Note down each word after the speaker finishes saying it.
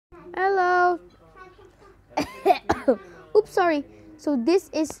Hello. Oops, sorry. So this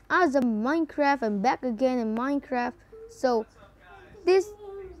is as a Minecraft. I'm back again in Minecraft. So this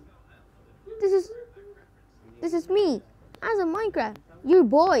this is this is me as a Minecraft, your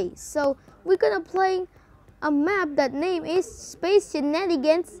boy. So we're gonna play a map that name is Space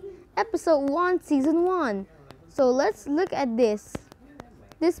Shenanigans Episode 1 Season 1. So let's look at this.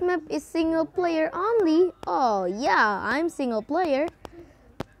 This map is single player only. Oh yeah, I'm single player.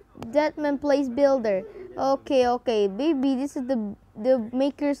 That man plays builder. Okay, baby, this is the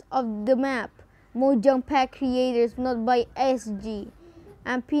makers of the map. Mojang Pack creators, not by SG.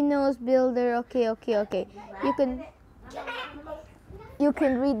 And Pino's builder. Okay. You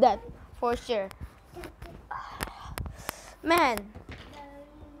can read that for sure. Man,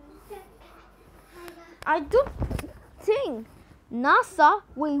 I don't think NASA.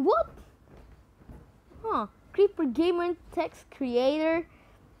 Wait, what? Creeper Gamer text creator.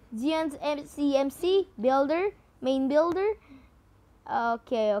 Giant's MCMC builder, main builder.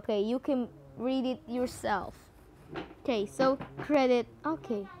 Okay, you can read it yourself. Okay, so credit.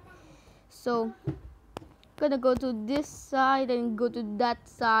 Okay, so gonna go to this side and go to that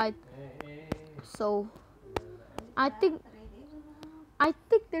side. So I think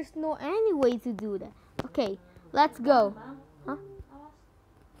there's no any way to do that. Okay, let's go. Huh?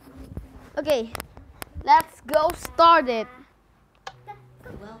 Okay, let's go. Start it.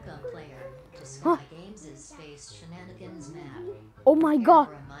 Welcome, player, to Sky Games' Space Shenanigans map. Oh my god.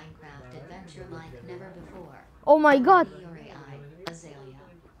 For a Minecraft adventure like never before. Oh my god. Your AI, Azalea.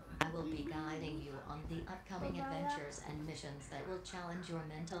 I will be guiding you on the upcoming adventures and missions that will challenge your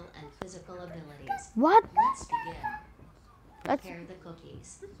mental and physical abilities. What? Let's begin. Prepare the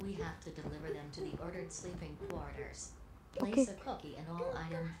cookies. We have to deliver them to the ordered sleeping quarters. Place a cookie in all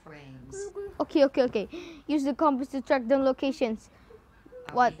item frames. Okay. Use the compass to track down locations.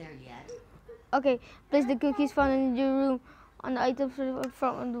 Are we there yet? Okay, place the cookies found in your room on the items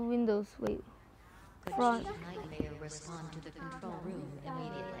front on the windows. Wait. Front. Nightmare respond to the control room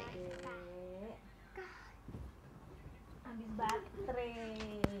immediately.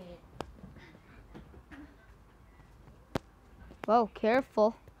 Whoa,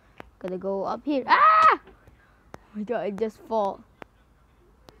 careful. Gotta go up here. Ah! Oh my god, I just fall.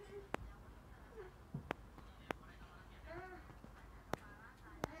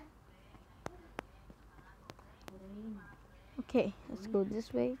 Okay, let's go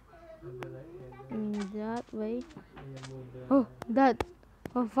this way. And that way. Oh, that.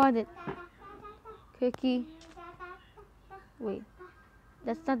 Oh, found it. Cookie. Wait.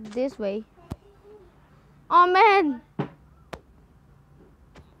 That's not this way. Oh man!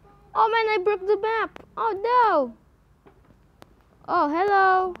 Oh man, I broke the map. Oh no! Oh,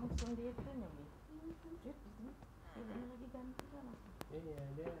 hello.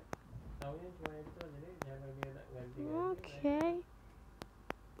 Okay.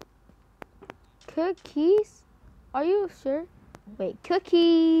 Cookies? Are you sure? Wait,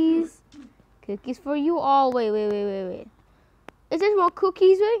 cookies. Cookies for you all. Wait. Is there more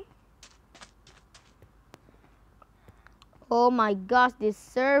cookies, wait? Oh my gosh, this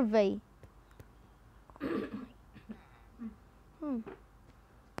survey.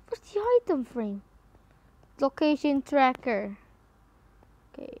 What's the item frame? Location tracker.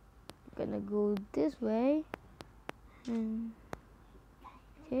 Okay, I'm gonna go this way. And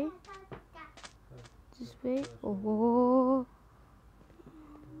okay. This way. Oh.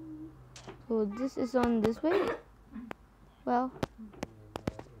 So this is on this way. Well.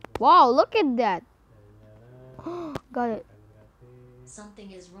 Wow, look at that. Got it.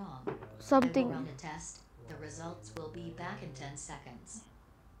 Something is wrong. Something. I will run a test. The results will be back in 10 seconds.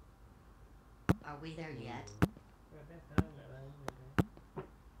 Are we there yet?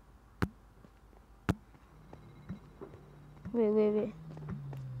 Wait.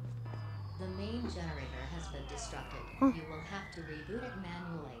 The main generator has been disrupted. You will have to reboot it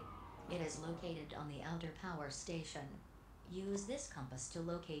manually. It is located on the outer power station. Use this compass to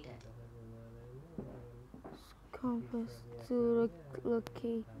locate it. Compass to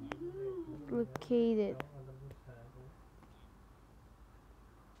locate it.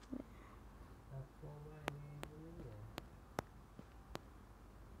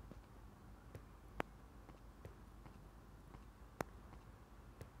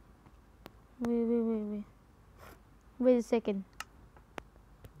 Wait. Wait a second.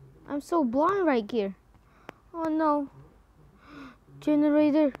 I'm so blind right here. Oh no.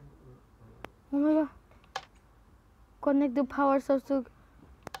 Generator. Oh my god. Connect the power source to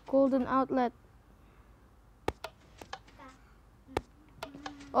golden outlet.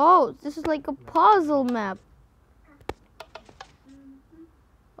 Oh, this is like a puzzle map.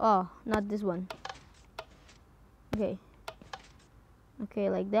 Oh, not this one. Okay. Okay,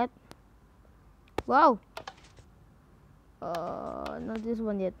 like that. Wow. Not this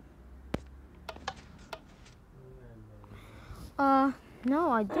one yet.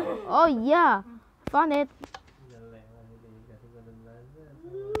 No, I don't. Oh, yeah. Found it.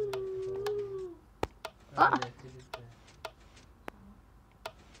 Ah.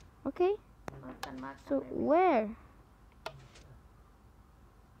 Okay. So, where?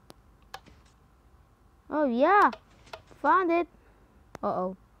 Oh, yeah. Found it.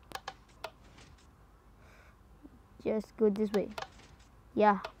 Uh-oh. Just go this way.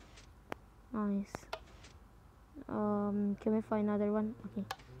 Yeah. Nice. Can we find another one? Okay.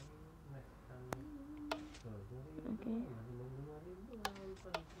 Okay.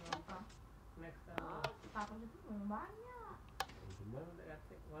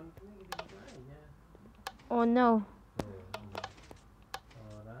 Oh no.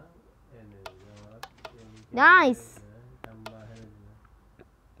 Nice.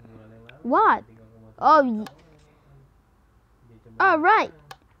 What? Oh, all right.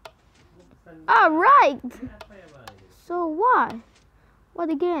 All right. So what? What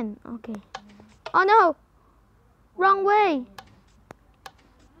again? Okay. Oh no. Wrong way.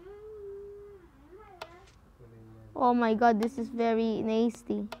 Oh my god, this is very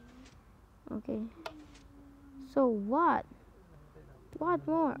nasty. Okay. So what? What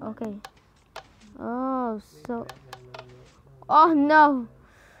more? Okay. Oh, so. Oh no.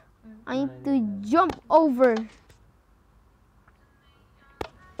 I need to jump over.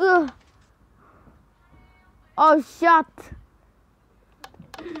 Ugh. Oh, shut.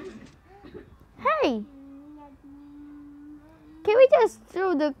 Hey. Can we just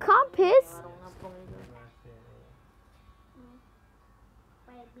throw the compass?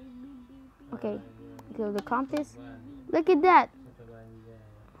 Okay. Throw the compass. Look at that.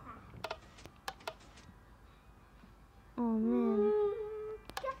 Oh, man.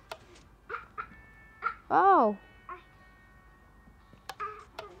 Oh.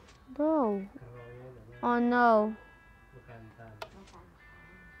 No. Oh, no.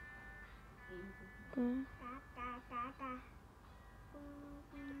 Okay.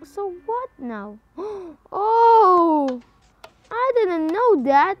 So what now? Oh. I didn't know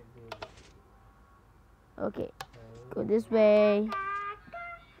that. Okay. Go this way.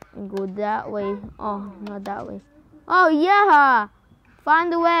 And go that way. Oh, not that way. Oh, yeah.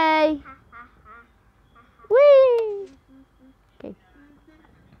 Find the way. Whee! Okay.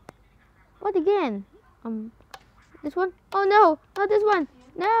 What again? This one? Oh no, not this one.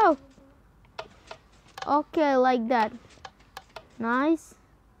 No. Okay, like that. Nice.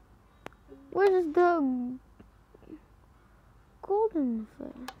 Where's the golden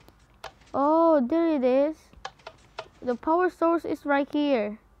flare? Oh, there it is. The power source is right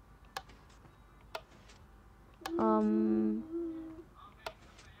here.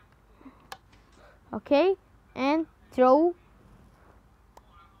 Okay, and throw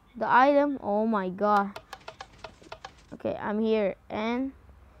the item. Oh my god. Okay, I'm here, and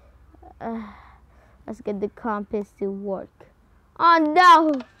let's get the compass to work. Oh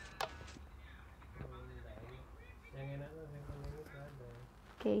no!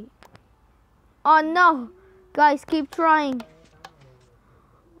 Okay. Oh no! Guys, keep trying.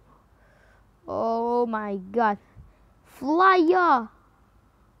 Oh my god. Flyer!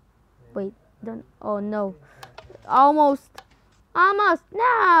 Wait, don't. Oh no. Almost. Almost.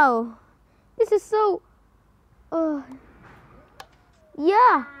 No! This is so.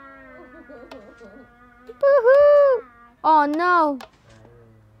 Yeah! Woohoo! Oh no!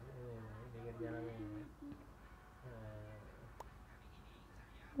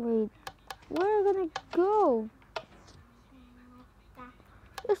 Wait, where are we gonna go?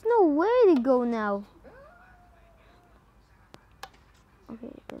 There's no way to go now.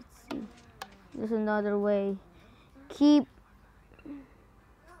 Okay, let's see. There's another way. Keep.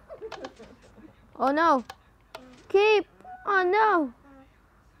 Oh no! Keep! Oh no!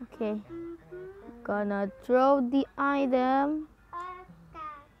 Okay. Gonna throw the item.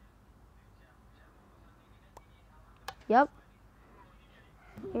 Yep.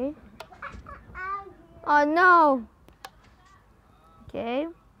 Okay. Oh no! Okay.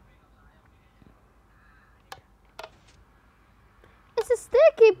 It's a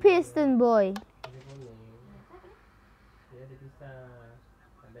sticky piston, boy.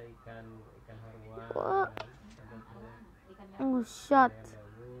 What? Oh shut.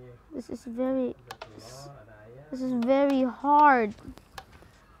 This is very hard.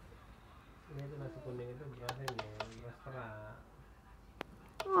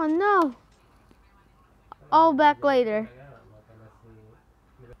 Oh no. All back later.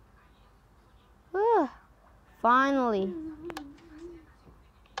 Finally.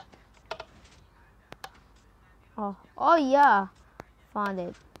 Oh yeah. Found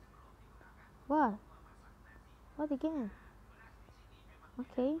it. What? What again?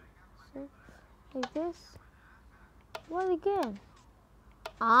 Okay. So like this. What again?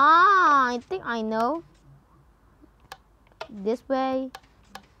 I think I know. This way.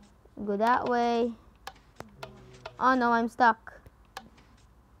 Go that way. Oh no, I'm stuck.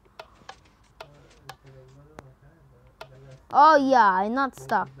 Oh yeah, I'm not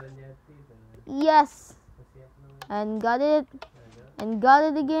stuck. Yes. And got it. And got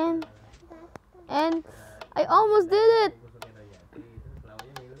it again. And I almost did it.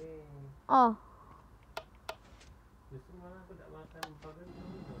 Oh.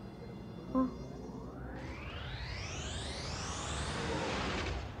 Oh,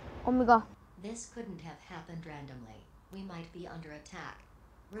 oh my god. This couldn't have happened randomly. We might be under attack.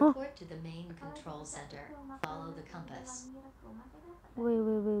 Report to the main control center. Follow the compass. Wait,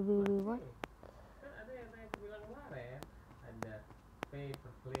 what? Ada yang saya bilang kemarin, ada pay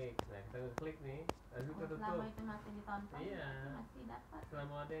per click. Nah, kita ngeklik nih, lalu kita tutup. Selama itu masih ditonton, Iya. masih dapat.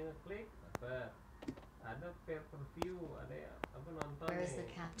 Selama ada yang ngeklik, dapat. Ada pay per view, ada yang apa nonton. Where is nih. the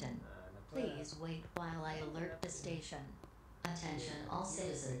captain? Nah, dapat. Please wait while I alert the station. Attention all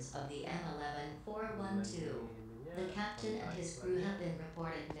citizens of the M11412. The captain and his crew have been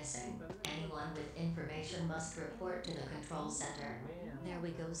reported missing. Anyone with information must report to the control center. There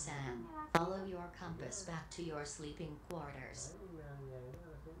we go, Sam. Follow your compass back to your sleeping quarters.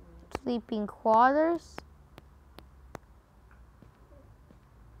 Sleeping quarters?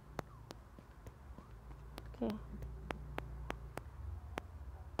 Okay.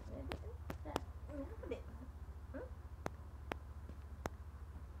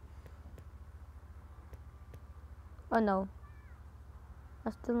 Oh no.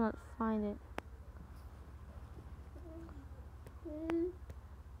 I still not find it.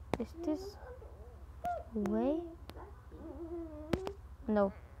 Is this way?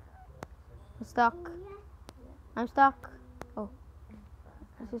 No. I'm stuck. I'm stuck. Oh.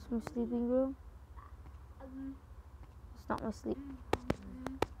 This is my sleeping room. It's not my sleep.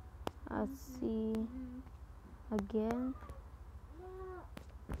 Let's see. Again.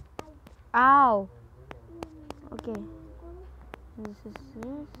 Ow. Okay. This is.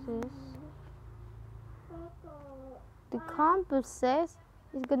 The compass says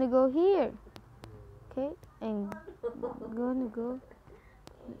it's gonna go here. Okay, and gonna go.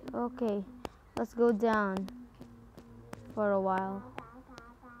 Okay, let's go down for a while.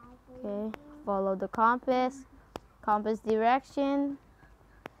 Okay, follow the compass. Compass direction.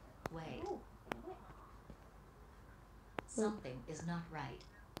 Wait. Something is not right.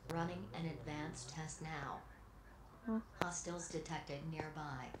 Running an advanced test now. Hostiles detected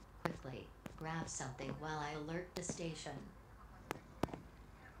nearby. Quickly, grab something while I alert the station.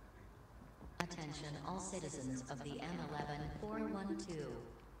 Attention all citizens of the M11412.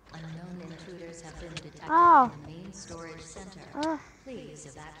 Unknown intruders have been detected in the main storage center. Please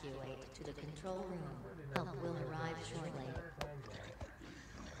evacuate to the control room. Help will arrive shortly.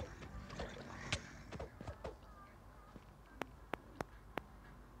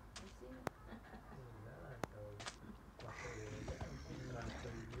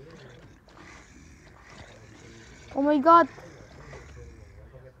 Oh my god.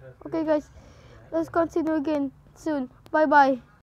 Okay guys, let's continue again soon. Bye bye.